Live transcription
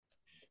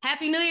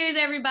Happy New Year's,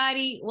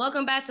 everybody.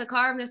 Welcome back to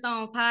Carving the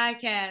Stone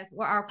podcast,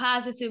 where our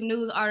positive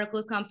news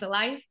articles come to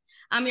life.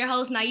 I'm your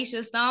host,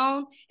 Naisha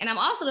Stone, and I'm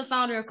also the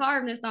founder of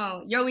Carving the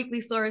Stone, your weekly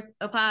source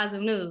of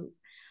positive news.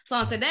 So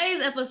on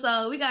today's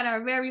episode, we got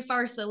our very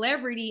first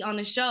celebrity on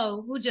the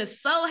show who just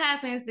so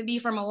happens to be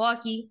from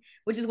Milwaukee,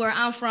 which is where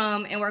I'm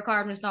from and where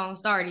Carving the Stone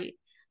started.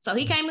 So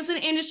he came into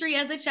the industry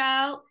as a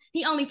child.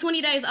 He only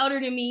 20 days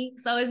older than me.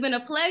 So it's been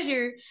a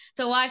pleasure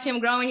to watch him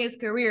growing his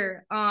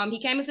career.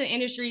 He came into the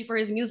industry for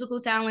his musical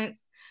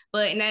talents,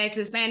 but now it's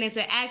expanded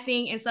into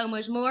acting and so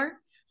much more.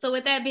 So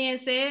with that being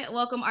said,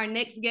 welcome our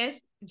next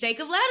guest,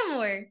 Jacob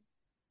Latimore.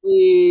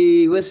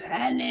 Hey, what's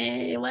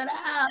happening? What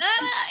up?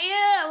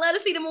 Yeah, let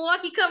us see the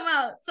Milwaukee come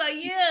out. So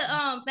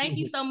yeah, thank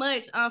you so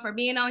much for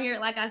being on here.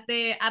 Like I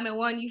said, I've been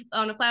wanting you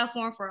on the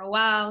platform for a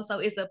while, so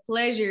it's a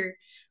pleasure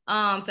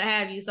to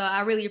have you. So I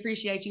really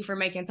appreciate you for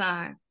making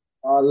time.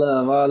 All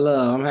love, all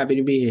love. I'm happy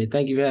to be here.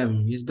 Thank you for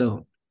having me. It's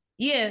dope.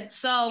 Yeah,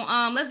 so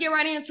let's get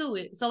right into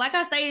it. So like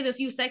I stated a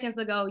few seconds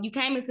ago, you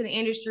came into the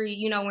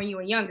industry, when you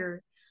were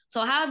younger.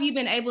 So how have you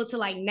been able to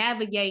like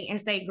navigate and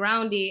stay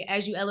grounded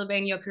as you elevate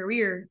in your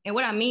career? And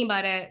what I mean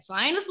by that, so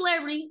I ain't a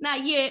celebrity,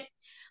 not yet,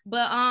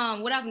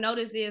 but what I've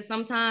noticed is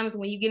sometimes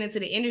when you get into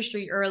the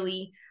industry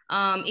early,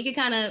 it can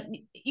kind of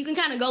you can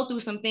kind of go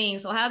through some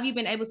things. So how have you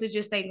been able to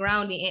just stay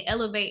grounded and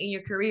elevate in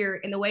your career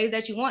in the ways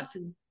that you want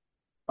to?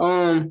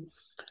 Um,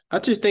 I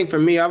just think for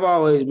me, I've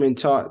always been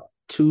taught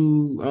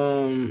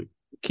to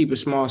keep a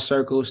small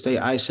circle, stay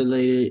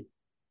isolated,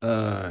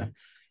 uh,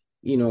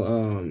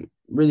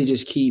 really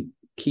just keep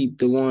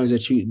the ones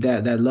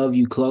that love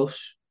you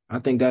close. I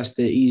think that's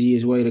the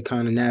easiest way to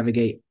kind of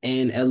navigate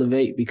and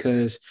elevate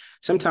because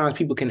sometimes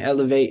people can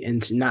elevate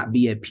and not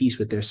be at peace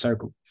with their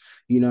circle.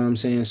 You know what I'm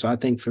saying? So I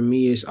think for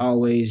me, it's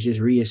always just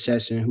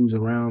reassessing who's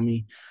around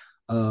me,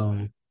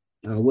 um,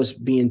 what's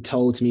being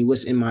told to me,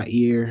 what's in my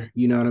ear.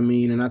 You know what I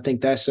mean? And I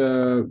think that's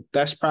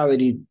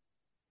probably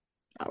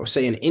I would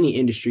say in any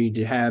industry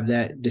to have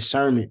that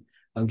discernment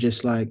of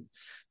just like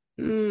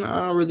I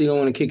really don't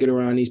want to kick it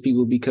around these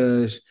people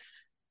because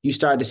you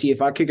start to see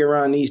if I kick it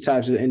around these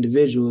types of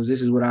individuals,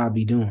 this is what I'll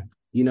be doing.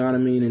 You know what I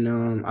mean?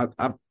 And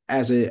I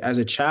as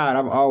a child,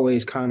 I've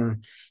always kind of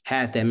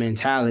had that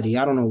mentality.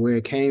 I don't know where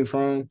it came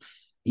from.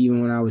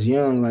 Even when I was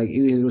young, like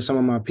even with some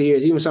of my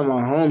peers, even some of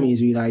my homies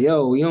be like,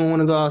 yo, you don't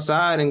want to go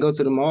outside and go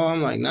to the mall?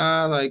 I'm like,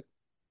 nah, like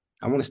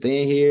I want to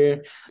stay in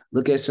here,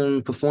 look at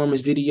some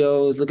performance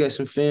videos, look at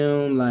some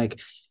film. Like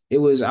I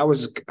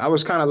was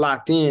kind of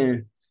locked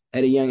in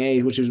at a young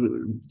age, which is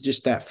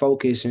just that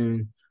focus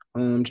and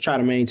to try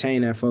to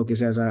maintain that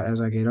focus as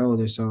I get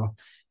older. So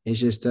it's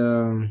just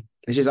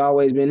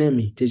always been in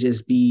me to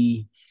just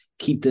be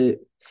keep the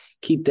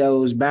keep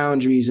those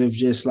boundaries of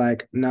just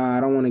like, nah, I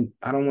don't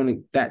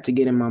want that to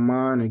get in my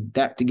mind or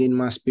that to get in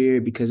my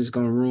spirit because it's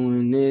gonna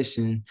ruin this.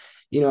 And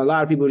a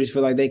lot of people just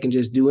feel like they can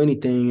just do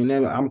anything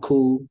and I'm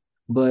cool,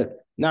 but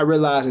not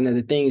realizing that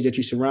the things that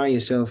you surround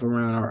yourself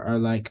around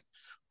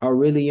are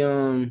really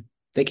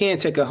they can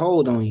take a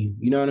hold on you.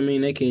 You know what I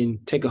mean? They can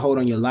take a hold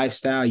on your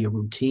lifestyle, your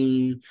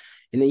routine.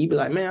 And then you be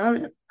like,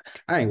 man,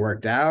 I ain't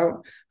worked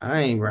out.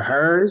 I ain't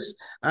rehearsed.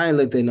 I ain't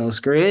looked at no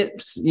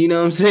scripts. You know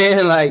what I'm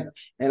saying? Like,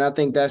 and I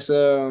think that's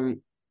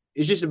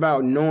it's just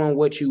about knowing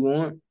what you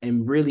want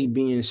and really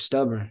being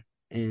stubborn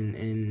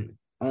and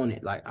on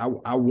it. Like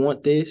I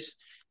want this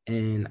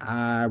and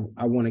I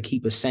want to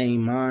keep a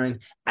sane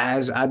mind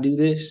as I do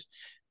this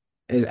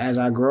as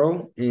I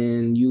grow,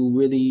 and you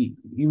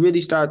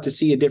really start to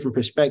see a different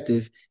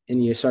perspective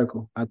in your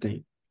circle, I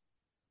think.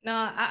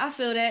 No, I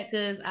feel that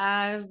because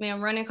I've been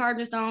running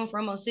Carpet Stone for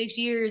almost 6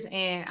 years.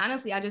 And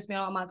honestly, I just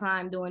spend all my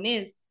time doing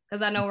this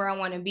because I know where I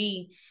want to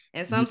be.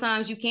 And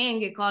sometimes you can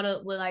get caught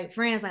up with like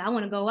friends, like, I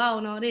want to go out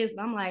and all this.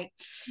 But I'm like,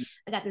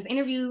 I got this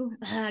interview,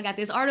 I got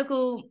this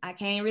article. I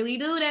can't really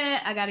do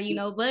that. I got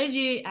to,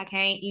 budget. I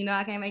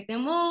can't make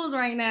them moves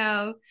right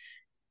now.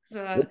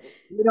 So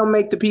You don't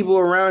make the people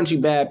around you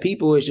bad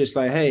people. It's just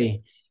like,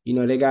 hey,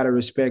 they gotta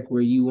respect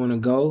where you want to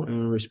go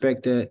and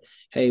respect that,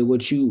 hey,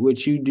 what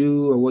you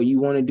do or what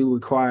you want to do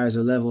requires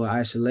a level of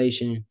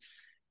isolation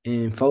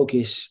and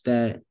focus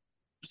that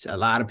a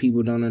lot of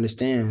people don't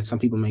understand. Some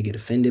people may get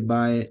offended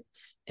by it.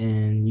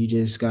 And you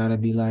just gotta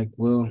be like,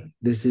 well,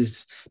 this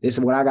is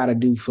what I gotta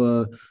do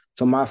for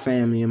my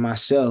family and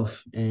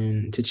myself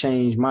and to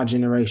change my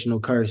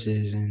generational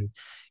curses. And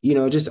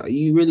just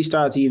you really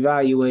start to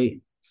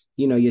evaluate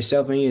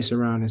yourself and your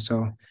surroundings.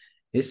 So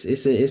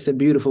it's a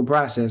beautiful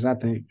process, I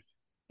think.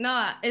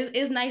 no,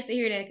 it's nice to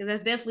hear that because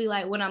that's definitely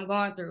like what I'm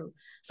going through.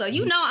 So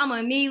I'm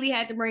immediately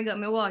had to bring up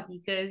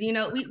Milwaukee because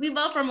we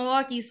both from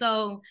Milwaukee.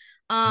 So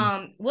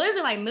what is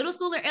it like middle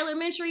school or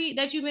elementary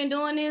that you've been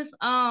doing this?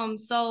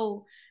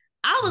 So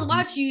I was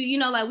watching you,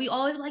 like we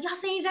always like, y'all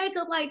seen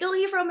Jacob, like, dude,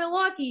 he from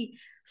Milwaukee.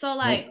 So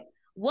like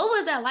what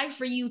was that like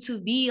for you to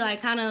be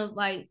like kind of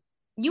like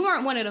you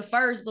weren't one of the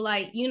first, but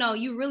like,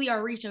 you really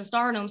are reaching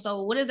stardom.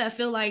 So what does that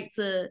feel like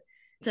to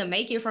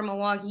make it from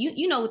Milwaukee?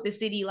 You know what the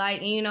city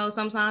like, and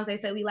sometimes they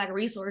say we lack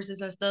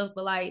resources and stuff,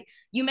 but like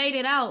you made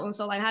it out, and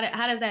so like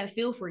how does that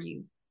feel for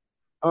you?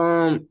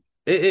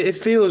 it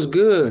feels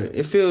good.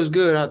 It feels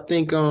good. I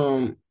think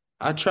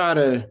I try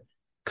to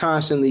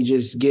constantly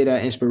just get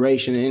that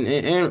inspiration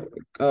and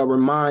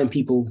remind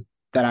people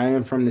that I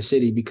am from the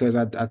city because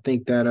I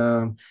think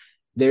that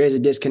there is a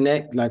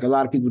disconnect. Like a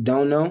lot of people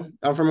don't know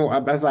I'm from.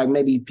 I feel like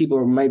maybe people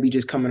are maybe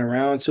just coming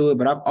around to it,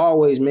 but I've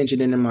always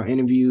mentioned it in my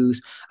interviews.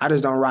 I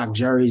just don't rock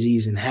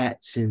jerseys and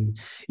hats, and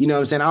you know what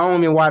I'm saying. I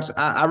don't even watch.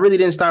 I really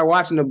didn't start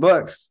watching the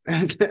Bucks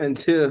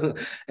until You,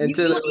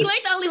 until you it you was.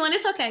 ain't the only one.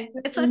 It's okay.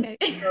 It's okay.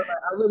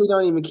 I really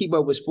don't even keep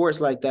up with sports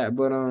like that,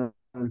 but um,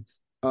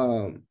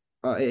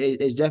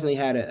 it's definitely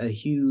had a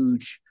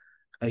huge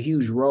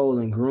role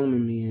in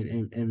grooming me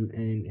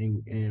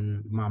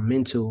and my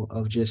mental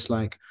of just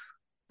like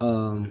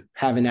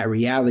having that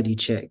reality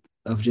check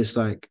of just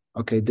like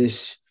okay,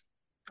 this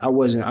I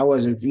wasn't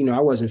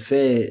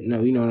fed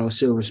no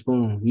silver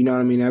spoon. You know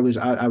what I mean?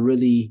 I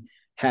really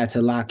had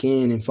to lock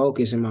in and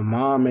focus, and my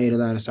mom made a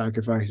lot of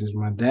sacrifices.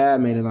 My dad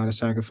made a lot of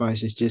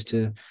sacrifices just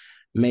to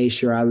make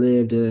sure I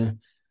lived a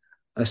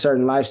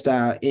certain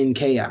lifestyle in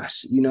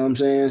chaos. You know what I'm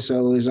saying?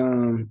 So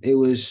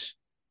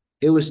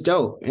it was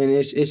dope. And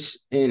it's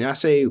and I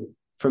say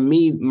for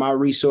me, my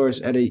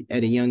resource at a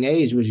young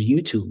age was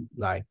YouTube.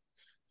 Like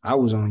I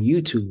was on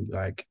YouTube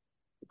like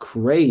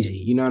crazy.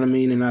 You know what I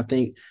mean? And I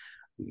think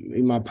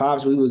my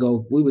pops, we would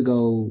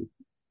go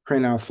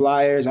print out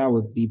flyers. I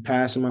would be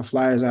passing my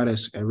flyers out at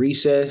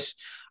recess.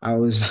 I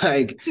was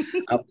like,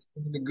 I was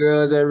seeing the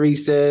girls at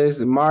recess.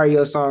 The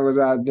Mario song was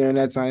out during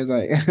that time. It's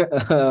like,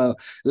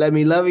 "Let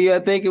Me Love You," I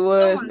think it Oh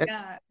was. my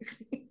God.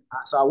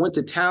 So I went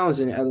to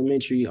Townsend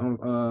Elementary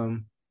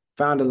on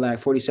Fond du Lac,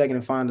 42nd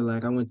and Fond du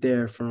Lac. I went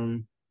there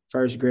from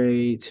first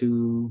grade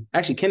to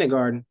actually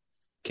kindergarten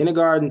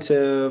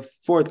to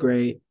fourth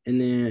grade, and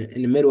then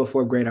in the middle of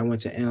fourth grade, I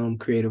went to Elm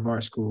Creative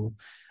Art School,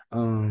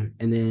 and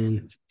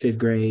then fifth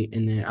grade,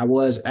 and then I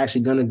was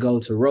actually gonna go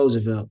to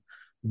Roosevelt,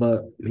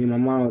 but me and my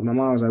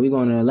mom was like, "We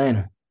going to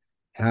Atlanta,"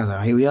 and I was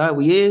like, "Here we are,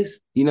 we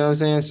is," you know what I'm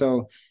saying?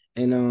 So,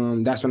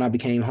 and that's when I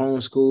became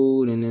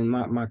homeschooled, and then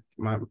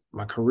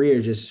my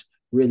career just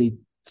really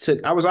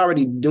took. I was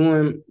already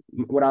doing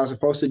what I was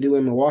supposed to do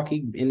in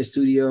Milwaukee, in the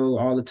studio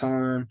all the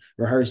time,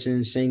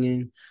 rehearsing,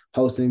 singing,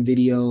 posting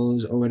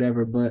videos or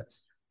whatever. But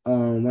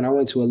when I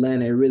went to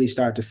Atlanta, it really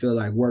started to feel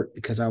like work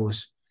because I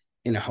was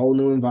in a whole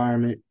new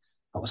environment.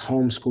 I was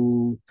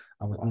homeschooled.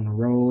 I was on the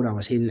road. I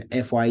was hitting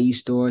FYE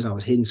stores. I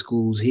was hitting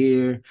schools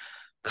here,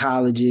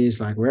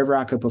 colleges, like wherever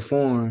I could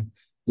perform,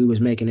 we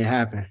was making it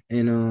happen.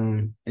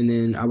 And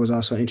then I was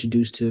also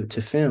introduced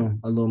to film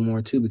a little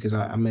more too because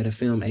I met a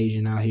film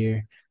agent out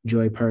here,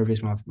 Joy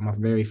Purvis, my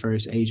very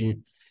first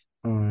agent.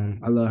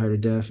 I love her to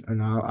death,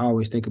 and I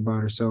always think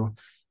about her. So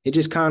it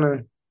just kind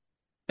of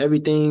I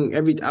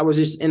was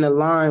just in a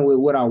line with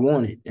what I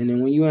wanted, and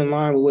then when you're in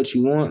line with what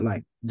you want,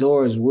 like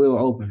doors will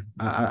open.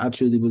 I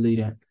truly believe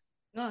that.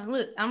 No,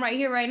 look, I'm right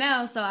here right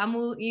now. So I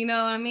move, you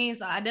know what I mean?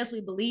 So I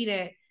definitely believe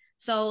that.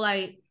 So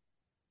like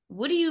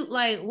what do you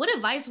like what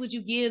advice would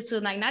you give to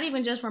like not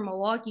even just from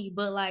Milwaukee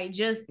but like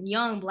just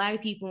young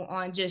black people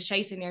on just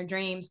chasing their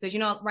dreams because you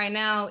know right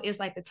now it's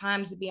like the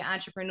time to be an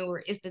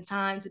entrepreneur, it's the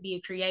time to be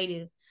a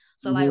creative.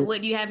 So like Mm-hmm. what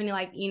do you have any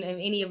like you know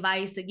any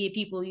advice to get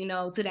people you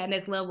know to that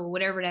next level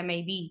whatever that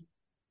may be?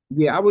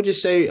 Yeah, I would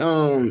just say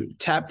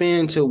tap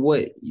into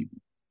what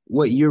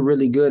you're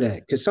really good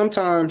at. Cause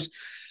sometimes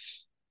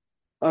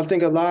I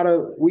think a lot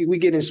of we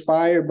get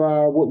inspired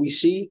by what we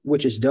see,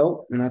 which is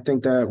dope. And I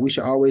think that we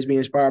should always be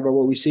inspired by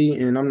what we see.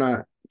 And I'm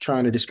not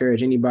trying to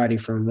discourage anybody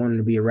from wanting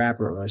to be a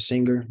rapper or a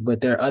singer,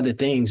 but there are other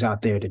things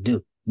out there to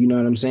do. You know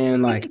what I'm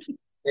saying? Like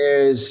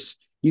there's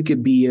you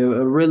could be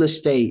a real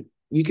estate,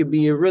 you could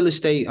be a real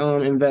estate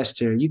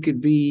investor, you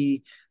could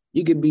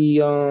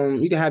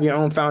have your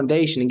own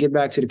foundation and give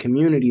back to the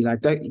community.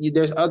 Like that,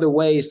 there's other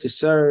ways to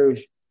serve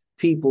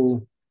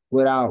people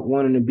without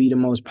wanting to be the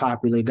most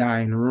popular guy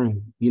in the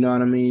room. You know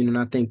what I mean? And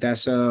I think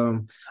that's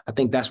where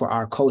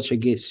our culture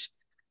gets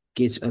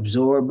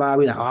absorbed by.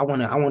 We like, oh, I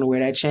want to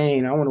wear that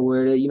chain. I want to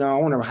wear that, I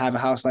want to have a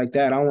house like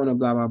that. I want to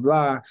blah, blah,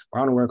 blah. Or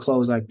I want to wear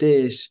clothes like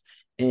this.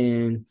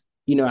 And,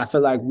 I feel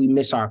like we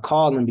miss our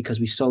calling because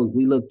we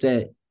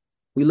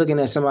looking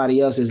at somebody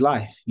else's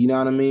life, you know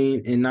what I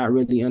mean? And not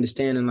really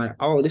understanding like,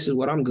 oh, this is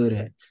what I'm good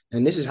at.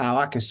 And this is how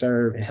I can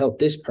serve and help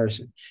this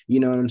person.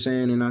 You know what I'm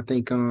saying? And I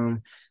think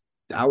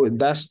I would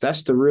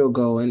that's the real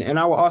goal. And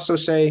I would also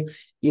say,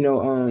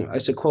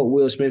 it's a quote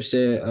Will Smith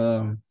said,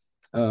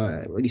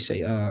 what do you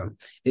say?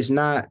 It's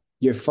not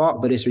your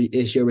fault, but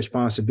it's your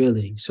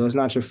responsibility. So it's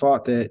not your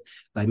fault that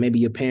like maybe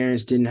your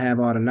parents didn't have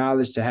all the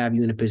knowledge to have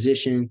you in a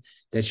position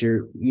that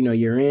you're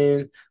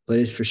in, but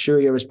it's for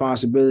sure your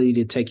responsibility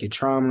to take your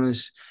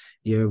traumas,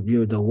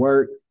 your the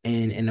work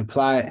and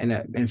apply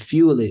it and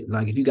fuel it.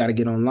 Like if you got to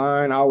get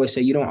online, I always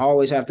say you don't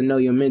always have to know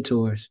your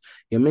mentors.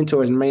 Your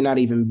mentors may not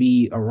even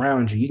be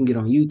around you. You can get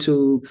on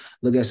YouTube,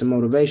 look at some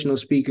motivational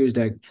speakers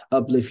that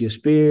uplift your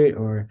spirit,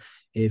 or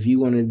if you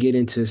want to get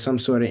into some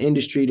sort of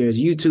industry, there's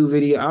YouTube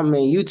video. I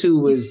mean,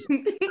 YouTube is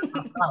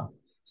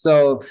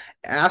So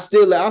I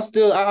still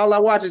all I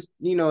watch is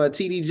a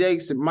TD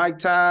Jakes, Mike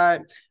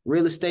Todd,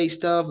 real estate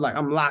stuff. Like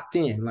I'm locked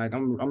in. Like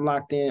I'm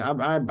locked in.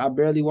 I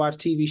barely watch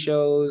TV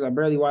shows. I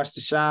barely watch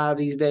The Chi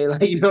these days.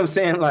 Like you know what I'm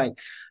saying. Like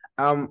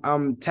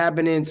I'm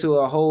tapping into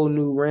a whole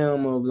new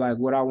realm of like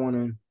what I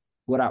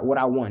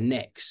want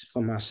next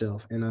for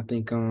myself. And I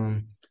think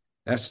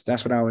that's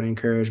what I would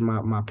encourage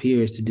my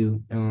peers to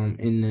do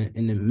in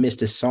the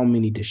midst of so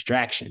many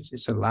distractions.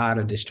 It's a lot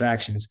of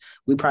distractions.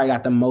 We probably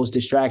got the most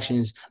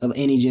distractions of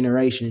any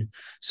generation.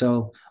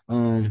 So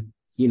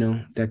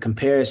the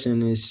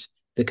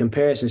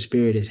comparison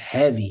spirit is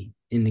heavy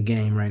in the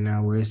game right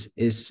now, where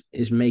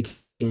it's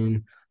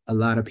making a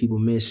lot of people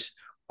miss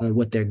on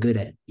what they're good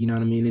at. You know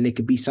what I mean? And it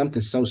could be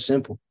something so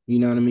simple, you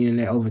know what I mean? And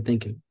they're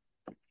overthinking.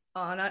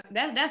 Oh no,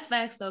 that's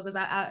facts though, because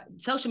I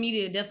social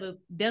media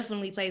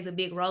definitely plays a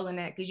big role in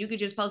that. Because you could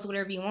just post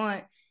whatever you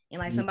want, and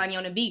like somebody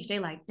on the beach, they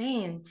like,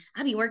 damn,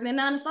 I be working at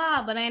 9 to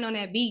 5, but I ain't on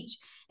that beach.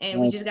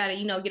 And we just gotta,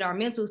 get our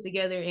mentals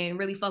together and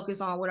really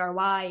focus on what our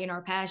why and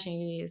our passion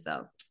is.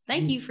 So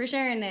thank you for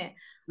sharing that.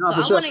 No, So for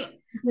I sure.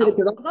 want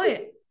to go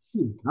ahead.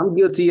 I'm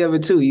guilty of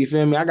it too. You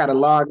feel me? I gotta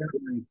log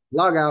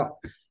out.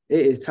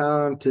 It is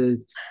time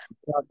to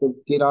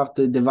get off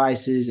the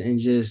devices and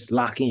just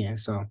lock in.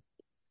 So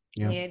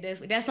yeah. Yeah,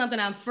 definitely. That's something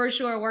I'm for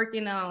sure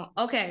working on.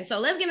 Okay, so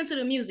let's get into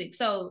the music.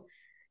 So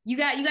you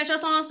got your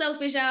song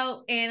Selfish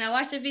out, and I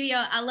watched the video.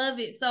 I love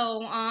it.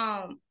 So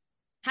how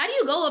do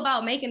you go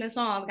about making a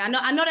song? I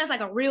know that's like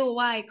a real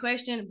wide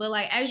question, but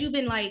like as you've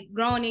been like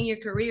growing in your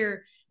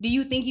career, do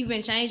you think you've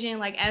been changing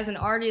like as an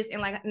artist,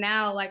 and like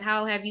now, like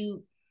how have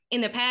you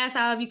in the past,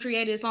 how have you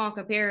created a song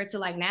compared to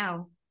like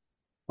now?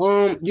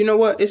 You know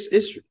what? It's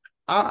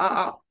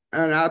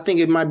and I think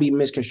it might be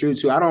misconstrued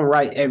too. I don't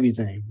write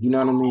everything. You know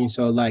what I mean?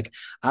 So like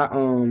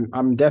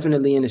I'm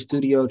definitely in the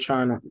studio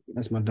trying to.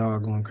 That's my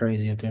dog going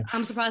crazy up there.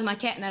 I'm surprised my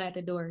cat not at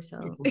the door.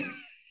 So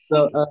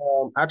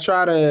So I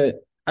try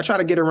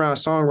to get around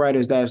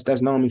songwriters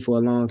that's known me for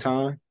a long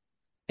time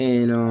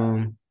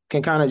and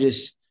can kind of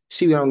just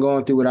see what I'm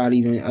going through without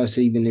even us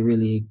even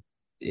really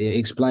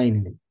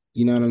explaining it.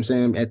 You know what I'm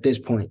saying? At this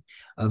point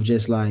of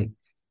just like,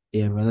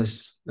 yeah, bro,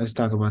 let's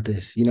talk about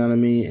this. You know what I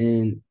mean?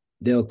 And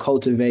they'll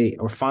cultivate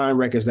or find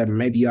records that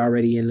maybe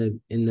already in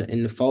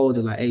the fold.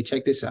 They're like, hey,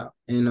 check this out.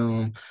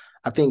 And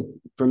I think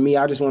for me,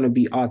 I just want to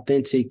be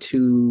authentic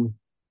to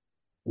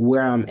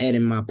where I'm at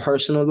in my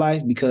personal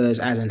life because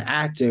as an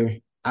actor,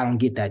 I don't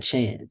get that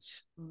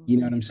chance. You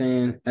know what I'm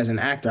saying? As an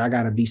actor, I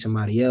gotta be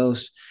somebody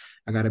else.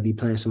 I gotta be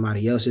playing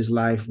somebody else's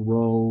life,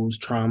 roles,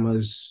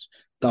 traumas,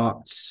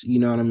 thoughts. You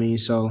know what I mean?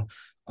 So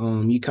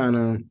you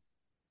kind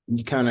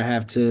of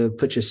have to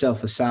put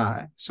yourself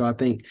aside. So I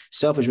think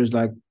Selfish was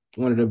like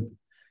one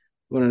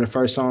of the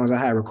first songs I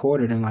had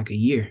recorded in like a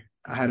year.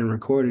 I hadn't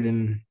recorded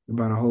in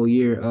about a whole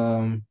year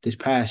this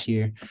past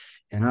year.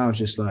 And I was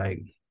just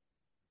like,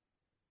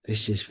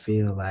 this just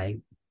feel like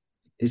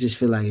it just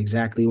feel like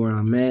exactly where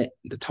I'm at.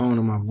 The tone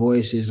of my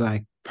voice is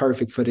like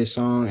perfect for this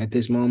song at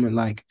this moment.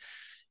 Like,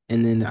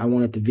 and then I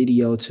wanted the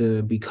video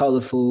to be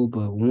colorful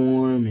but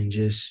warm and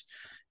just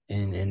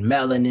and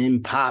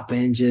melanin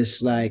popping,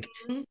 just like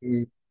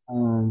in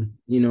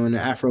the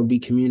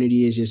Afrobeat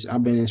community is just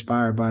I've been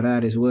inspired by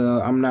that as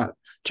well. I'm not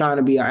trying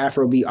to be an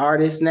Afrobeat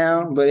artist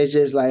now, but it's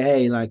just like,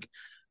 hey, like,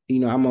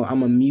 I'm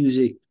a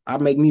music, I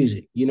make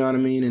music, you know what I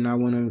mean? And I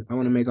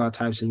wanna make all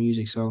types of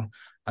music. So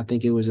I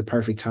think it was a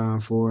perfect time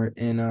for it.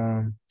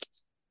 And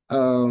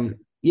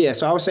yeah,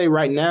 so I would say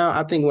right now,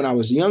 I think when I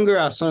was younger,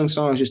 I sung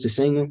songs just to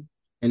sing them.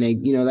 And they,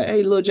 like,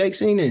 hey, little Jake,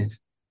 sing this.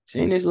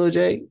 Sing this, little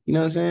Jake. You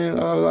know what I'm saying?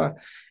 Blah, blah, blah.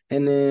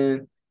 And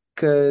then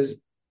cause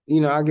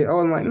I get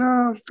I'm like,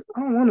 no, I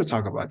don't want to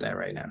talk about that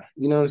right now.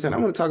 You know what I'm saying? I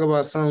want to talk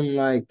about something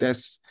like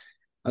that's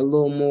a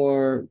little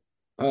more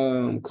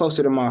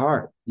closer to my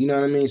heart. You know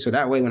what I mean? So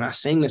that way when I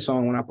sing the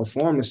song, when I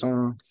perform the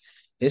song,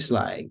 it's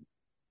like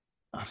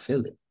I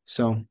feel it.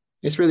 So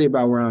it's really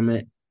about where I'm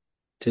at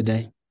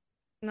today.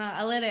 No,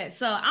 I love that.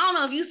 So I don't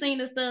know if you've seen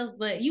this stuff,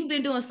 but you've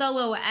been doing so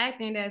well with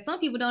acting that some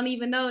people don't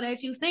even know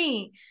that you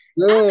sing.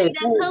 I Yeah, think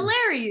that's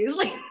hilarious.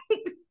 Like,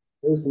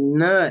 it's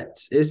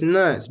nuts. It's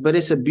nuts, but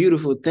it's a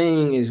beautiful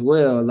thing as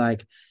well.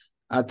 Like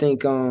I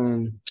think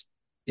it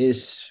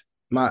just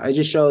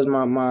shows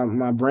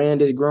my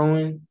brand is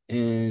growing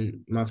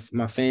and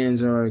my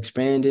fans are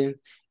expanding,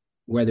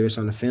 whether it's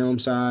on the film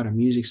side or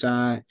music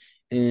side,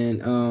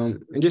 and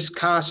just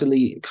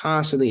constantly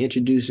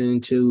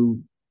introducing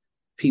to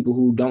people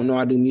who don't know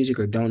I do music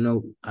or don't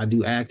know I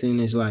do acting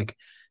is like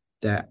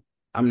that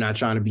I'm not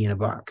trying to be in a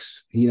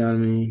box. You know what I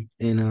mean?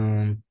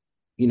 And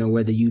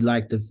whether you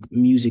like the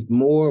music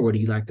more, whether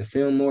you like the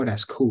film more,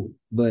 that's cool.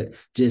 But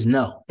just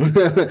know I'm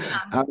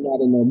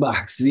not in no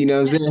box. You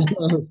know what I'm saying?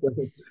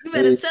 you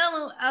better tell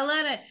them. I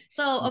love that.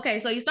 So, okay,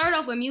 so you started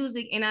off with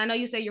music, and I know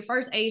you said your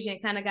first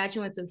agent kind of got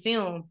you into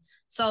film.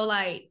 So,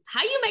 like,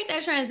 how you make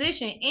that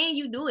transition and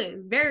you do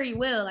it very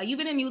well? Like, you've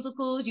been in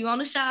musicals, you on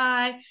the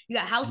Shy, you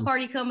got House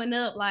Party coming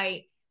up.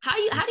 Like, how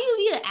do you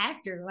be an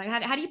actor? Like,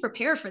 how do you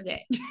prepare for that?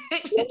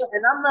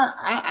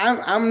 And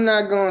I'm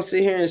not gonna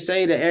sit here and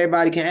say that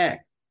everybody can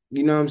act.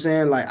 You know what I'm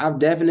saying? Like I've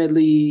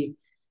definitely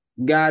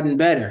gotten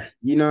better.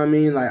 You know what I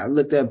mean? Like I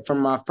looked up from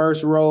my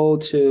first role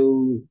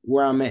to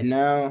where I'm at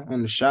now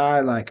on the Shy.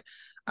 Like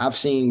I've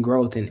seen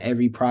growth in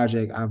every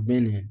project I've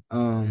been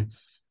in.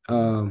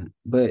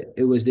 But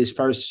it was this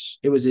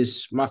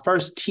my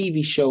first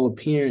TV show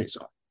appearance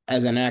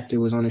as an actor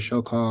was on a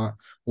show called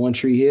One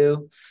Tree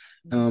Hill.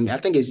 I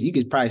think it's you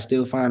could probably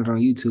still find it on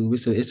YouTube.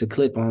 It's a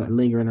clip on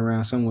lingering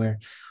around somewhere.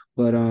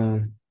 But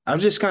I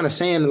was just kind of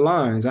saying the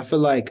lines. I feel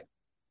like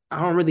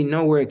I don't really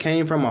know where it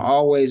came from. I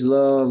always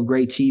loved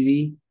great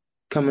TV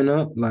coming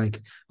up. Like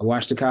I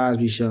watched The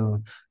Cosby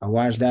Show. I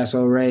watched That's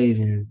So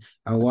Raven.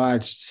 I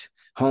watched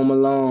Home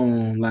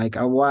Alone. Like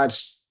I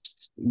watched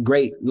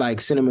great like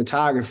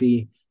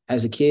cinematography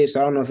as a kid. So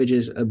I don't know if it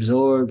just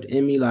absorbed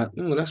in me. Like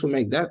that's what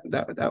make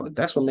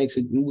that's what makes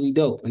a movie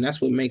dope, and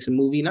that's what makes a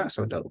movie not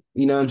so dope.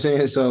 You know what I'm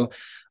saying? So,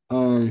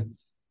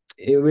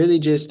 it really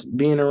just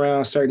being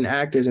around certain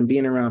actors and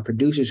being around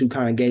producers who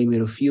kind of gave me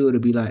the fuel to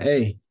be like,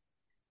 hey,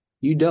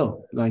 you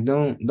dope. Like,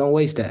 don't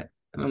waste that.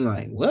 And I'm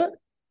like, what?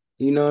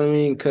 You know what I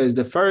mean? Because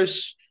the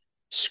first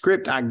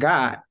script I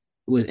got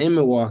was in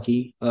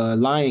Milwaukee.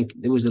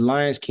 It was the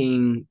Lions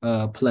King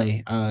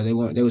play. They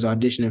was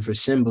auditioning for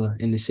Simba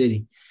in the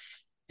city.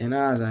 And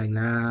I was like,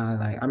 nah.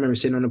 Like I remember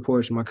sitting on the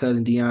porch with my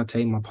cousin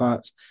Deontay, my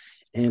pops,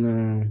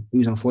 and we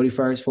was on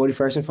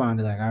 41st and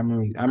Fonda. Like I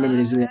remember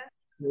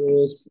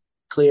this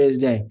clear as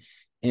day.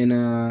 And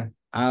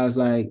I was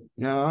like,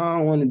 no, I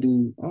don't want to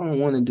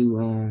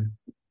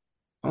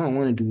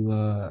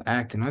do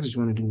acting. I just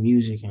want to do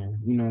music, and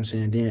you know what I'm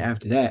saying. Then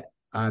after that,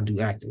 I'll do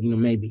acting.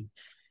 Maybe.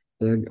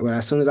 But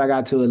as soon as I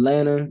got to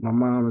Atlanta, my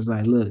mom was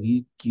like, "Look,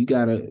 you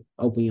gotta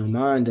open your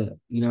mind up.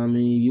 You know what I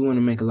mean? You want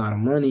to make a lot of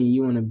money.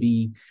 You want to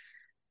be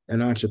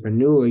an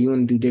entrepreneur. You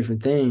want to do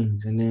different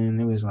things." And then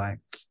it was like,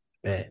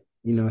 bet.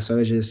 So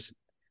it's just,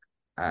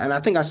 and I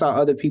think I saw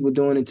other people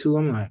doing it too.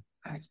 I'm like,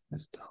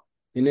 that's dope.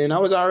 And then I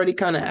was already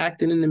kind of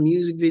acting in the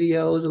music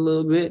videos a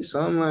little bit, so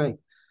I'm like,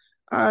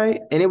 all right.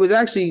 And it was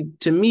actually,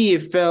 to me,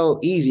 it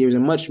felt easier. It was a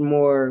much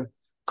more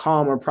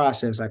calmer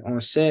process. Like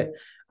on set,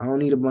 I don't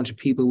need a bunch of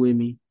people with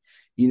me.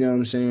 You know what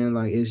I'm saying?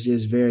 Like it's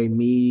just very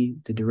me,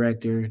 the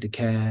director, the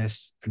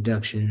cast,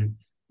 production,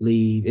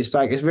 lead. It's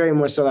very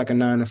much so like a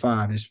 9 to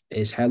 5.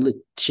 It's hella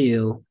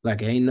chill.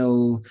 Like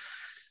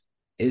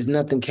it's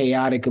nothing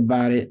chaotic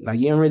about it. Like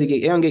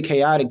it don't get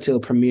chaotic till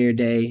premiere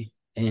day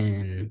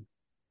and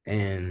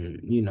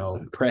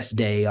press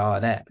day, all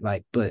that.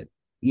 Like, but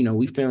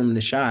we filmed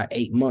the shot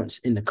 8 months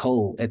in the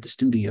cold at the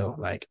studio,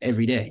 like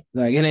every day.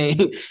 Like it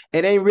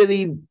ain't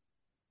really,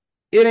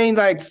 it ain't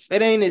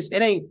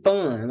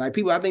fun. Like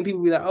I think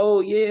people be like, oh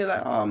yeah,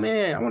 like, oh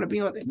man, I want to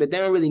be on, but they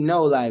don't really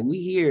know, like we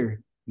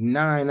here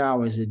 9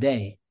 hours a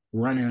day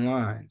running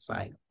lines,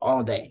 like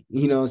all day,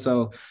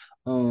 so,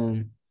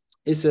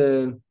 it's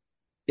a,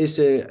 it's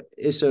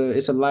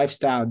a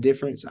lifestyle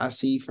difference I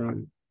see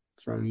from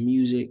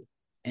music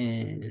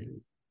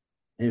and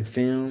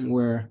film,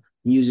 where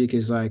music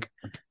is like,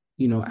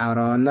 out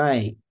all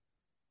night,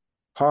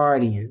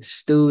 partying,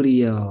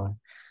 studio,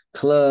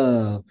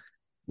 club,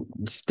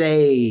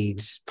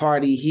 stage,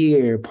 party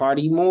here,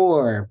 party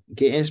more,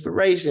 get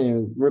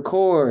inspiration,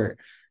 record,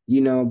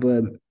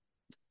 but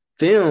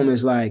film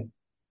is like,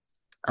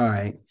 all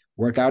right,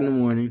 work out in the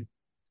morning,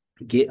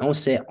 get on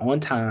set on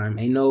time.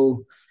 And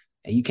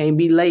you can't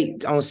be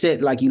late on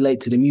set like you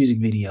late to the music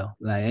video.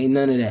 Like, ain't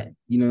none of that.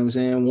 You know what I'm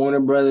saying? Warner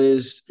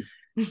Brothers,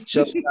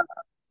 show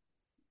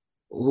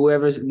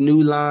whoever's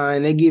new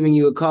line, they giving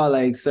you a call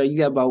like, so you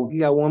got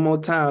one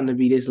more time to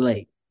be this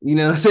late. You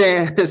know what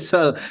I'm saying?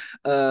 So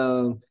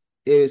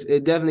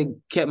it definitely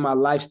kept my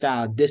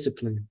lifestyle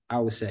discipline, I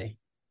would say.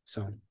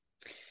 So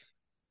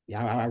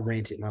yeah, I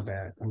ranted, my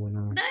bad. I went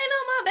on. That ain't no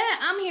my bad.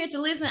 I'm here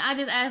to listen. I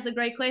just asked the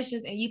great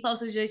questions and you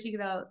supposed to just,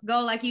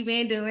 go like you've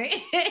been doing.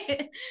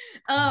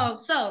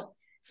 So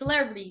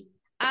celebrities.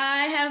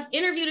 I have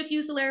interviewed a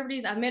few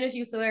celebrities. I've met a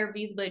few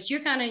celebrities, but you're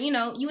kind of,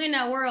 you in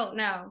that world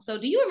now. So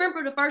do you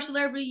remember the first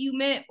celebrity you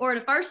met, or the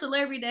first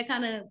celebrity that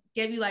kind of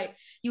gave you like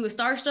you were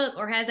starstruck,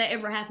 or has that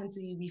ever happened to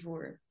you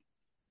before?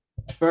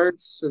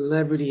 First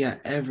celebrity I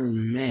ever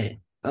met.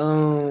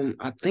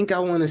 I think I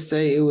want to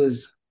say it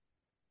was.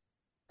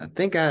 I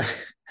think I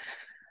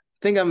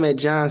met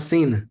John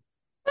Cena.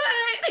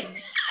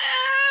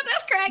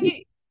 That's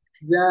cracking.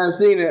 John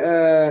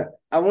Cena.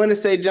 I want to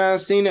say John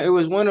Cena. It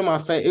was one of my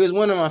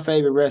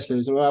favorite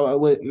wrestlers. It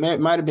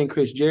might have been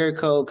Chris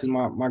Jericho, because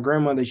my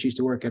grandmother used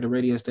to work at a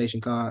radio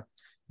station called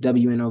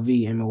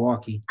WNOV in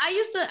Milwaukee. I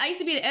used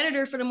to be the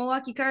editor for the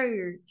Milwaukee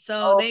Courier,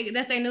 so Oh.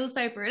 that's their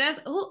newspaper.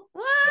 What?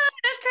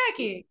 That's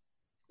cracking.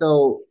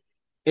 So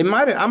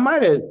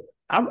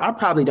I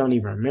probably don't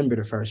even remember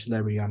the first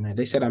celebrity I met.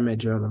 They said I met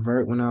Gerald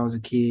Levert when I was a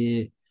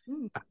kid.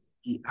 Mm.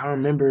 I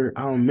don't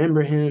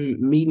remember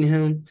him meeting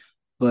him,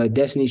 but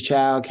Destiny's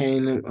Child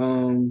came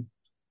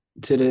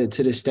to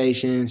the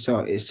station.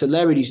 So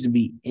celebrities to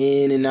be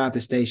in and out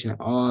the station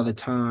all the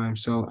time.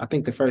 So I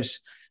think the first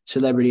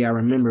celebrity I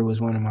remember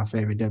was one of my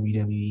favorite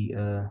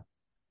WWE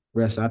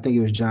wrestlers. I think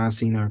it was John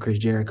Cena or Chris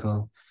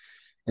Jericho.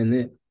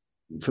 And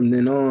from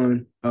then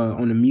on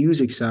the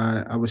music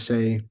side, I would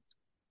say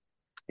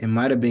it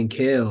might have been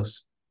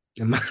Kels.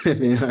 It might have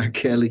been R.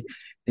 Kelly.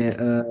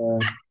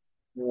 And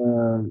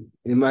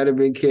it might have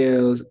been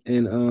Kels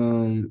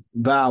and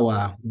Bow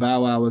Wow.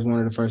 Bow Wow was one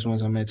of the first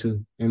ones I met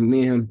too. And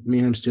me and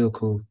him still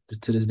cool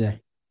to this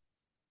day.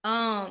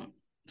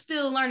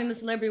 Still learning the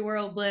celebrity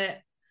world, but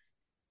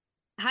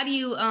how do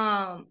you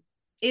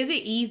is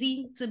it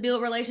easy to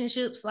build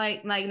relationships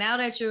like now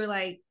that you're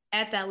like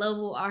at that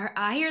level?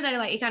 I hear that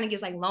like it kind of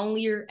gets like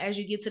lonelier as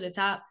you get to the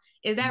top.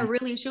 Is that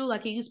really true?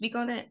 Like, can you speak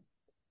on that?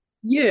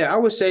 Yeah, I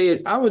would say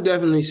it. I would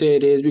definitely say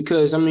it is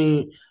because I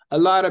mean, a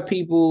lot of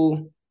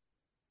people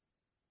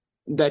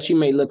that you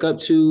may look up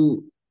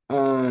to,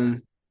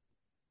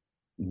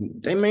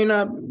 they may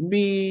not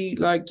be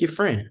like your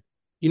friend.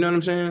 You know what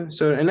I'm saying?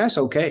 So, and that's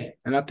okay.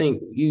 And I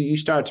think you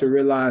start to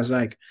realize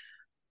like,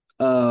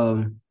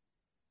 um,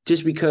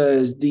 just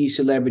because these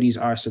celebrities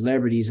are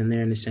celebrities and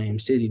they're in the same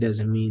city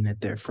doesn't mean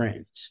that they're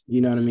friends. You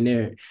know what I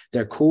mean?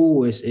 They're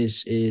cool,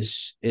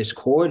 is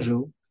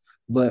cordial,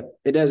 but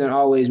it doesn't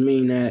always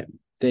mean that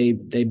they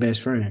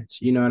best friends.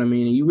 You know what I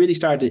mean? And you really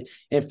start to,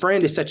 and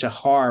friend is such a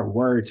hard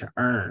word to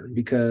earn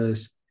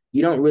because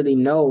you don't really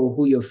know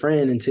who your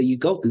friend until you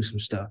go through some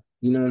stuff.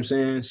 You know what I'm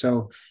saying?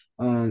 So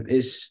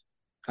it's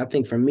I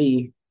think for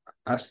me,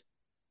 I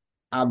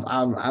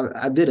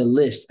I did a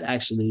list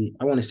actually.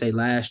 I want to say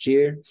last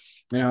year,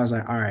 and I was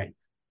like, all right,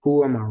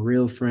 who are my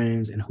real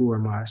friends and who are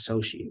my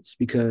associates?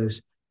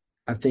 Because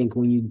I think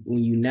when you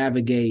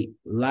navigate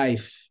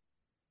life,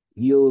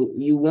 you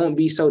won't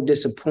be so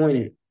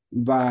disappointed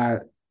by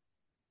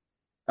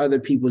other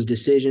people's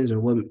decisions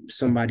or what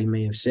somebody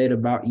may have said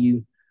about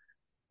you,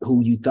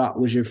 who you thought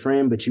was your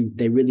friend, but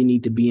they really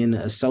need to be in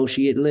the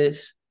associate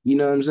list. You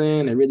know what I'm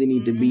saying? They really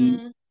need to be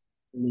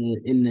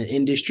Mm-hmm. in the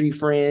industry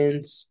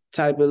friends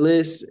type of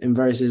list and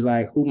versus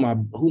like who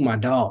my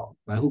dog,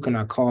 like who can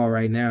I call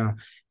right now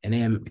and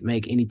then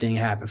make anything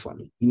happen for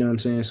me. You know what I'm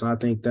saying? So I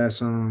think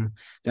that's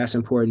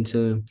important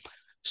to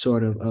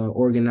sort of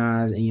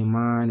organize in your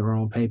mind or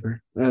on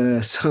paper.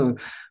 So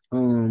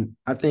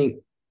I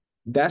think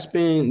that's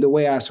been the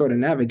way I sort of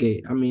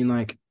navigate. I mean,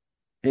 like,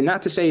 and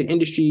not to say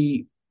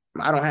industry,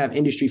 I don't have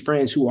industry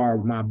friends who are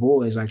my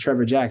boys, like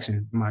Trevor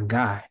Jackson, my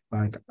guy.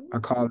 Like I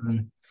call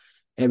him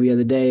every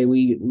other day.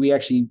 We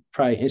actually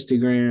probably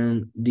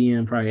Instagram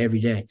DM probably every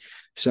day.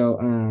 So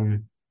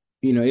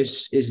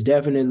it's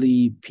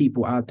definitely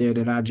people out there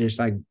that I just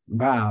like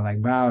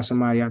bow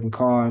somebody I can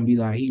call and be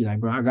like, he like,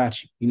 bro, I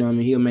got you. You know what I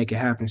mean? He'll make it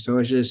happen. So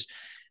it's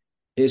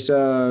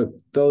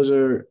those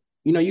are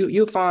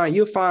you'll find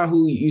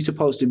who you're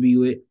supposed to be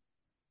with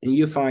and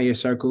you'll find your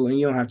circle and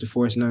you don't have to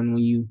force nothing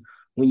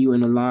when you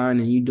in the line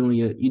and you doing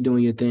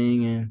your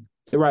thing and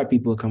the right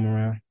people will come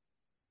around.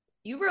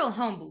 You real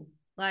humble.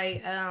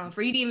 Like,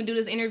 for you to even do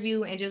this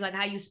interview and just like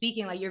how you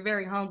speaking, like you're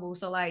very humble.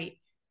 So like,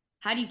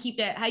 how do you keep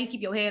that? How you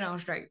keep your head on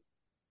straight?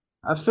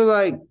 I feel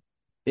like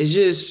it's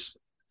just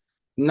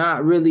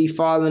not really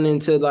falling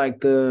into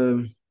like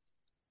I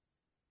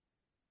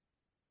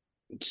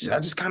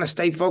just kind of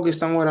stay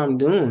focused on what I'm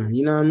doing.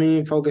 You know what I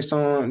mean? Focus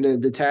on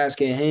the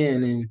task at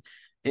hand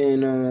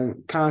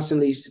and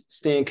constantly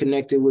staying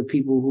connected with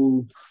people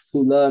who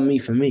love me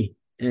for me.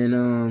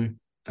 And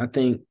I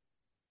think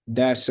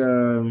that's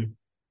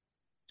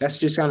that's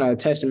just kind of a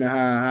testament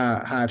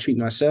how I treat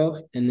myself.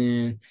 And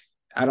then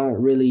I don't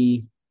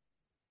really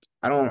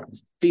I don't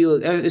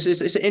feel it's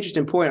an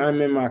interesting point I'm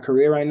in my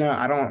career right now.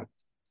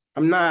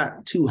 I'm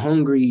not too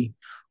hungry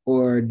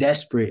or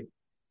desperate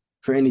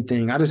for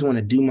anything. I just want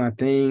to do my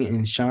thing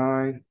and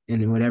shine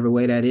in whatever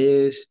way that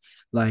is,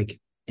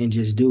 like, and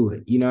just do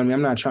it. You know what I mean?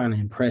 I'm not trying to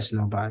impress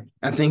nobody.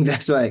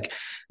 That's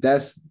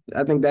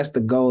I think that's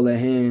the goal at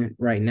hand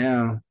right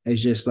now.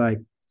 It's just like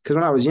because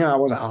when I was young, I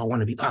was like, oh, I want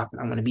to be popping.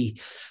 I want to be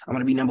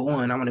number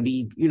one. I want to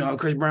be,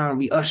 Chris Brown,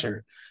 be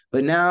Usher.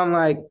 But now I'm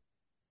like,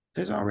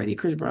 there's already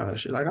Chris Brown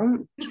Usher. Like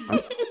I'm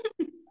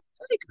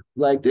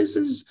like this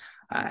is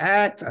I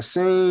act, I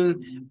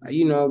sing,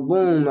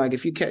 boom. Like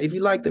if you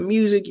like the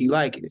music, you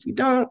like it. If you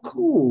don't,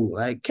 cool.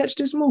 Like catch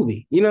this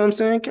movie. You know what I'm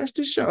saying? Catch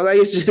this show. Like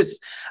it's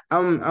just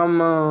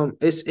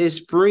it's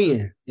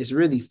freeing. It's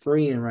really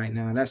freeing right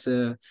now. That's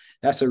a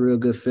real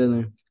good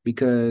feeling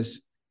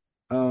because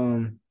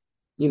um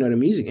the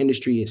music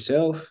industry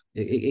itself,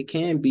 it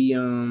can be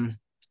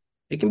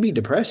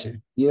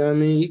depressing. You know what I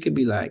mean? You could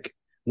be like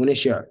when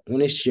it's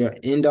your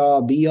end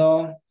all be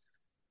all,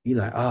 you're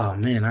like, oh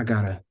man, I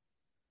gotta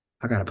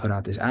put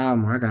out this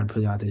album or I gotta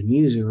put out this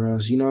music or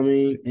else, you know what I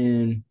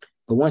mean?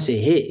 But once it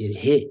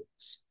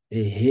hits.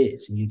 It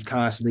hits. And you're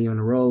constantly on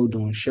the road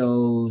doing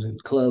shows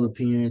and club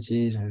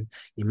appearances and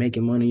you're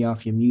making money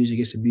off your music.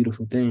 It's a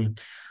beautiful thing.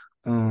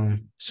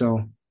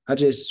 So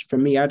for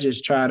me, I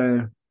just try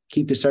to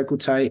keep the circle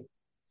tight,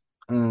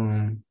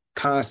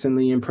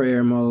 constantly in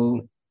prayer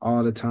mode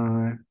all the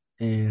time.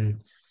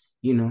 And,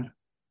 you know,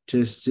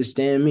 just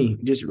stay in me.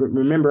 Just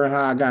remember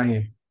how I got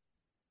here.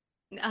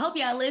 I hope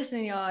y'all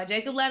listening, y'all.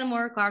 Jacob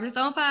Latimore, Carving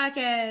Stone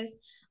Podcast.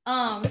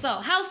 So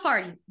House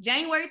Party,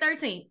 January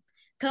 13th,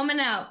 coming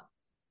out.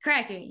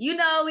 cracking.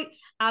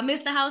 I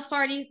miss the house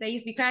parties. They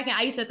used to be cracking.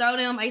 I used to throw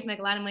them. I used to make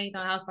a lot of money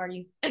throwing house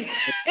parties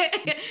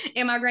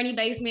in my granny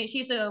basement. She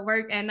used to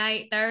work at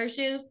night, third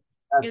shift.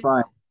 That's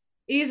fine.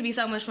 It used to be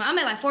so much fun. I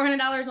made like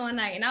 $400 one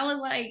night, and I was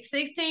like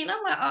 16.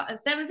 I'm like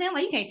 17. I'm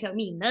like, you can't tell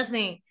me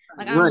nothing.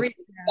 Like I'm Run rich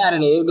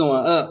Saturday is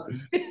going up.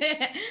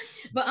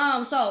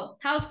 But so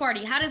house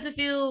party, how does it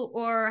feel,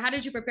 or how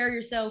did you prepare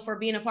yourself for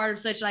being a part of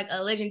such like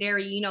a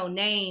legendary,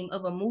 name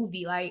of a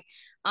movie? Like,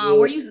 Yeah.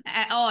 were you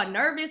at all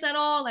nervous at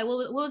all? Like,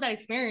 what was that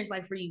experience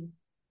like for you?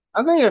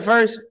 I think at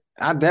first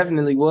I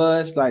definitely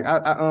was like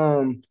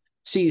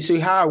see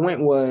how it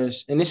went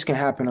was, and this can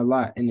happen a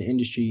lot in the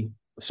industry.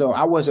 So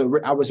I was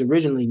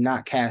originally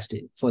not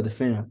casted for the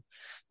film.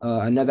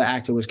 Another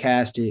actor was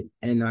casted,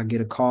 and I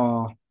get a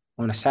call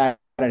on a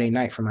Saturday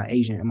night from my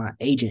agent, and my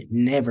agent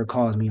never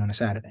calls me on a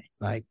Saturday,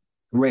 like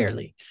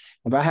rarely.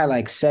 If I had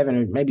like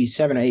maybe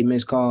 7 or 8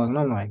 missed calls, and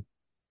I'm like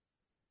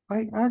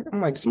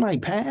somebody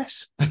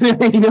pass,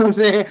 you know what I'm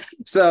saying?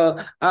 So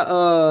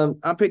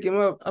I pick him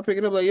up, I pick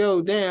it up like,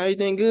 yo, damn,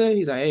 everything good?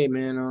 He's like, hey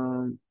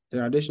man,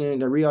 they're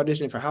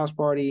re-auditioning for House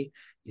Party.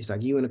 It's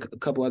like you and a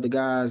couple other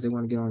guys, they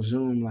want to get on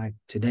Zoom like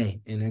today,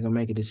 and they're gonna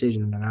make a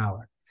decision in an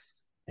hour.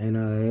 And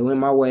it went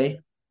my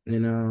way.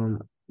 And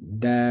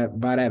that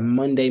by that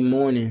Monday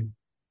morning,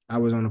 I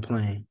was on a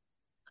plane.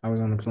 I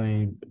was on a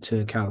plane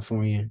to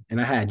California,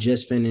 and I had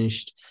just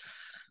finished,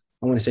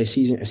 I want to say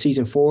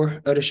season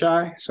 4 of The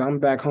Chi. So I'm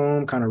back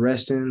home, kind of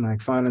resting,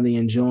 like finally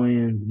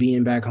enjoying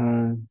being back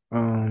home.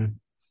 And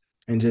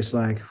just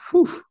like,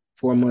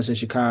 4 months in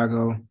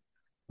Chicago.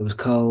 It was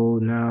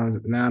cold. Now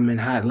I'm in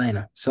hot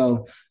Atlanta.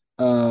 So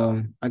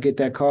I get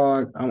that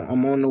call.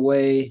 I'm on the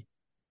way,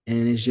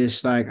 and it's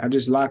just like I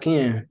just lock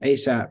in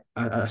ASAP.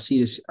 I see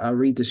this. I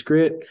read the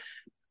script.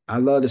 I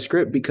love the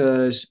script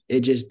because it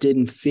just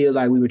didn't feel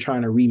like we were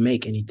trying to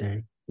remake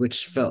anything,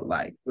 which felt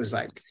like was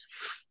like,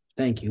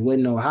 thank you.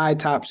 Wasn't no high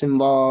tops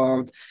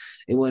involved.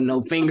 It wasn't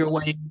no finger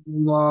wave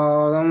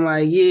involved. I'm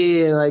like,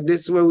 yeah, like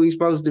this is where we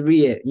supposed to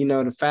be at.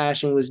 The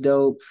fashion was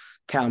dope.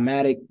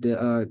 Calmatic,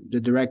 the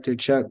director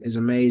Chuck is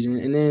amazing,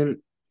 and then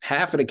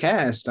half of the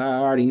cast I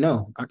already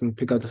know. I can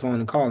pick up the phone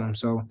and call them.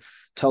 So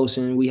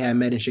Tosin, we had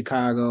met in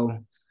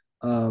Chicago,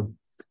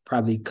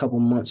 probably a couple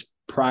months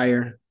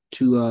prior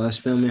to us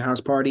filming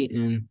House Party,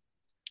 and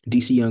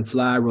DC Young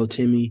Fly,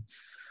 Rotimi,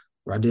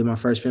 where I did my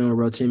first film with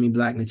Rotimi,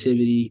 Black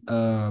Nativity.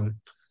 Alan,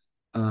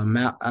 well,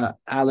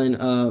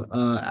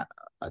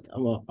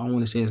 I want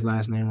to say his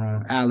last name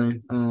wrong.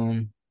 Alan.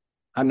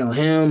 I know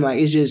him. Like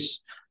it's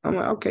just, I'm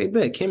like, okay,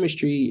 bet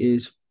chemistry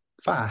is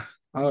fine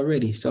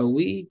already. So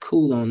we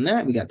cool on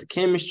that. We got the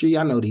chemistry.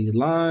 I know these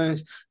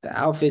lines. The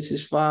outfits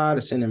is fine.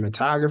 The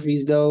cinematography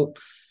is dope.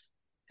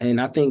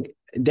 And I think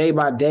day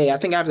by day, I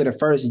think after the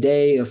first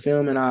day of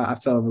filming, I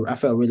felt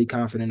really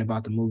confident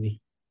about the movie.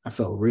 I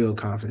felt real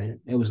confident.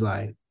 It was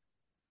like,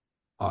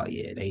 oh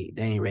yeah, they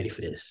ain't ready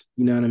for this.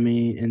 You know what I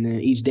mean? And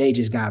then each day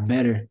just got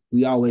better.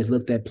 We always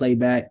looked at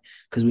playback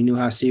because we knew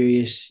how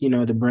serious,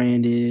 the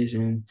brand is.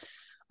 And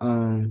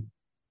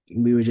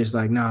we were just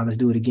like, nah, let's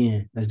do it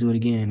again. Let's do it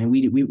again. And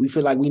we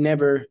feel like we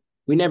never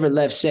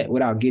left set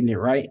without getting it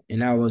right.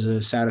 And that was a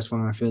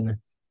satisfying feeling.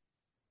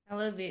 I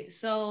love it.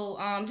 So,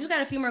 just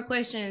got a few more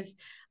questions.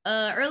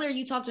 Earlier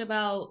you talked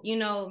about,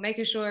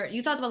 making sure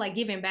you talked about like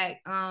giving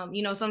back.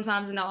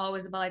 Sometimes it's not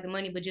always about like the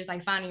money, but just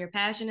like finding your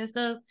passion and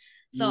stuff.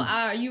 So,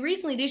 you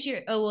recently this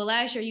year,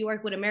 last year you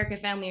worked with American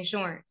Family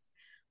Insurance.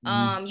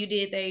 You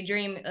did they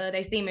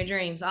Steam and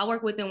Dream. So I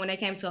worked with them when they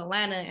came to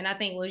Atlanta, and I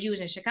think you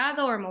was in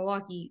Chicago or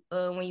Milwaukee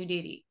when you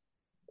did it.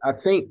 I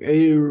think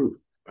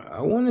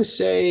I want to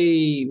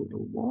say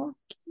Milwaukee.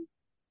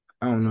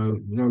 I don't know.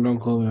 Don't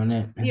quote me on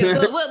that. Yeah,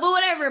 but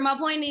whatever. My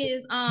point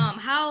is,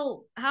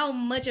 how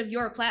much of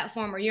your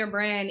platform or your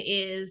brand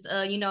is,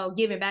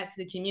 giving back to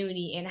the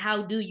community, and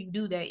how do you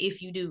do that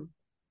if you do?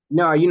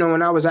 No,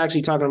 when I was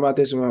actually talking about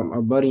this with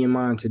a buddy of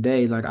mine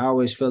today, like I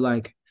always feel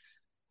like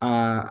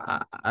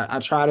I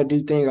try to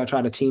do things. I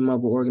try to team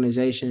up with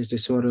organizations to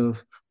sort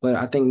of, but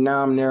I think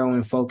now I'm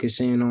narrowing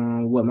focus in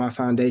on what my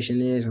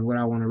foundation is and what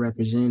I want to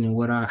represent and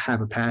what I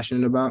have a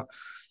passion about.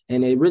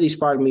 And it really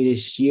sparked me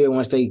this year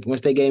once they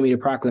gave me the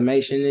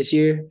proclamation this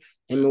year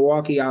in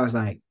Milwaukee. I was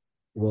like,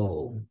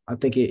 whoa! I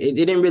think it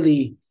didn't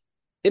really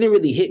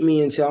hit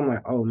me until I'm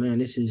like, oh man,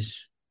 this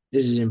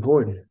is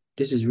important.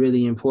 This is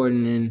really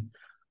important. And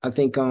I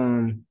think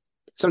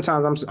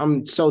sometimes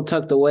I'm so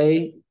tucked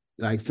away,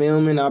 like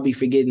filming, I'll be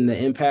forgetting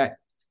the impact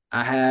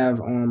I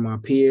have on my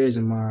peers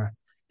and my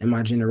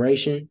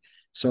generation.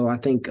 So I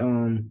think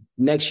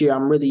next year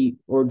I'm really,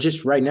 or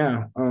just right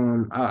now,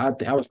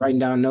 I was writing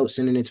down notes,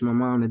 sending it to my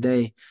mom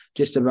today,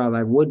 just about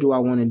like what do I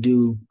want to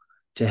do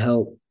to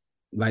help,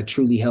 like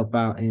truly help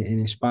out and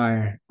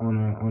inspire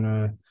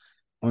on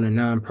a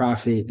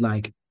nonprofit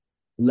like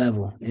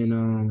level.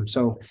 And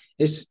so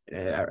it's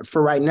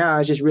for right now,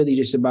 it's just really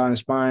just about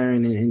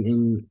inspiring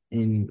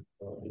and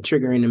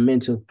triggering the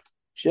mental.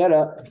 Shut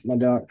up, my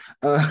dog.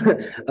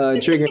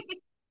 Triggering,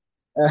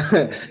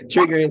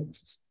 triggering.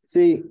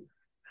 See,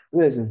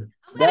 listen.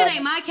 I'm glad it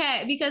ain't my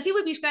cat because he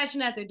would be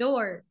scratching at the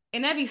door.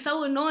 And that'd be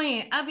so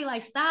annoying. I'd be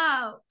like,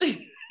 stop. But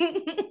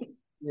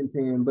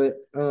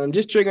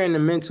just triggering the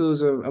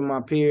mentals of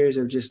my peers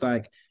of just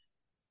like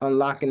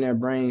unlocking their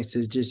brains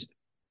to just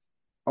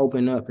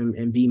open up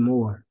and be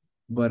more.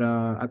 But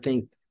I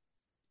think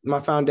my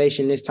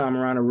foundation this time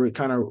around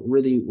kind of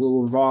really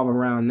will revolve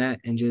around that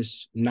and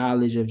just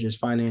knowledge of just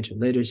financial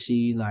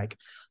literacy. Like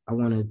I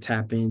want to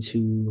tap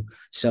into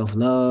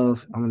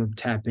self-love. I want to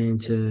tap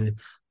into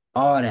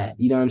all that.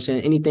 You know what I'm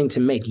saying? Anything to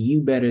make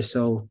you better.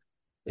 So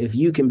if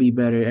you can be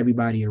better,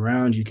 everybody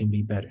around you can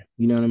be better.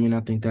 You know what I mean?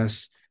 I think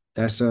that's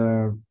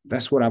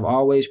what I've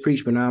always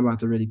preached, but now I'm about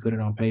to really put it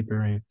on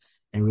paper and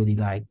really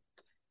like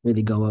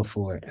really go up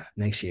for it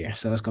next year.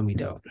 So it's gonna be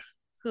dope.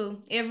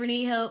 Cool. Ever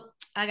need help?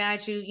 I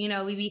got you. You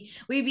know, we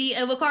be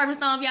with Carving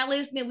Stone. If y'all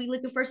listening, we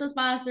looking for some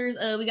sponsors.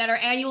 We got our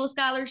annual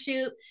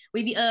scholarship.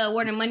 We be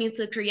awarding money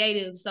to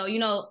creatives. So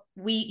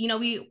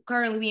we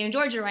currently we in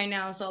Georgia right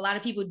now. So a lot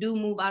of people do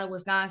move out of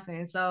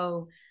Wisconsin.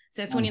 So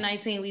since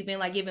 2019, we've been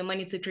like giving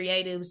money to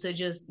creatives to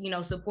just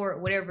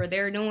support whatever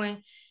they're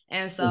doing.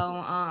 And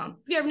so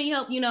if you ever need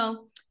help,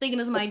 thinking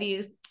of some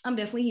ideas, I'm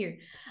definitely here.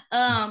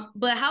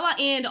 But how I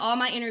end all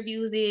my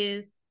interviews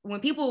is when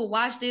people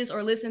watch this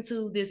or listen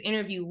to this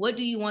interview, what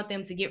do you want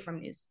them to get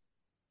from this?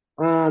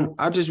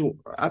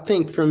 I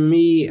think for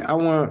me, I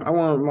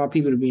want my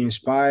people to be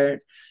inspired.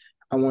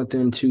 I want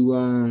them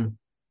to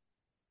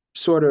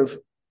sort of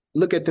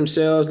look at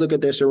themselves, look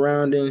at their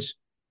surroundings,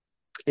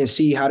 and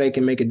see how they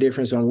can make a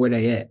difference on where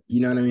they at.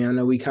 You know what I mean? I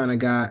know we kind of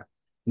got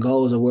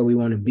goals of where we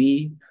want to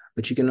be,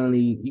 but you can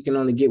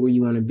only get where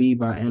you want to be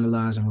by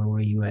analyzing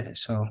where you at.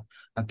 So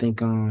I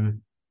think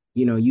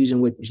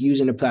using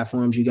the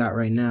platforms you got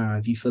right now.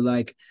 If you feel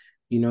like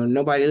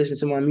nobody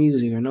listens to my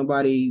music or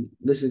nobody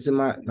listens to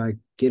my like,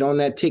 get on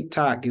that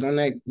TikTok, get on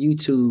that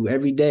YouTube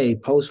every day,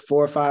 post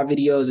 4 or 5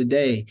 videos a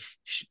day.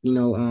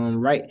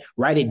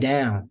 Write it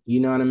down. You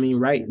know what I mean?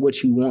 Write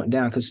what you want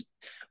down because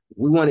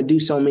we want to do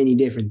so many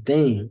different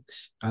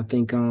things. I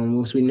think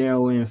once we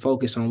narrow in and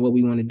focus on what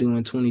we want to do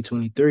in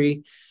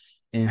 2023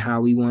 and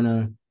how we want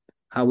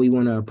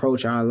to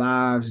approach our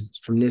lives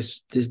from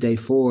this day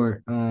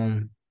forward,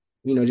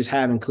 just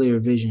having clear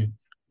vision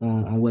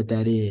on what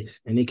that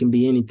is. And it can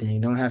be anything.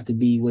 It don't have to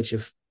be what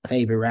your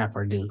favorite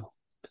rapper do.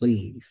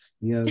 Please.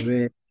 You know what I'm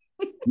saying?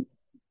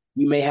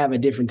 You may have a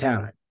different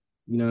talent.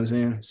 You know what I'm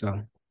saying?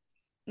 So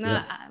No,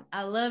 yep.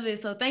 I love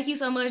it. So thank you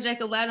so much,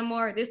 Jacob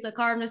Latimore. This is the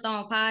Carving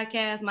Stone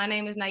podcast. My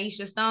name is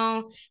Naisha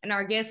Stone, and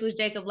our guest was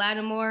Jacob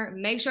Latimore.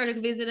 Make sure to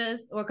visit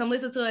us or come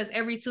listen to us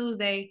every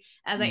Tuesday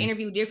as I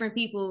interview different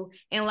people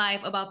in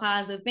life about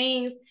positive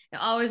things.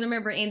 And always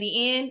remember, in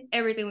the end,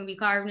 everything will be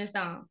carved in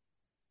stone.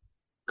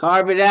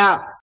 Carve it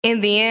out. In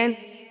the end,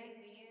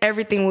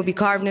 everything will be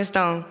carved in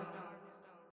stone.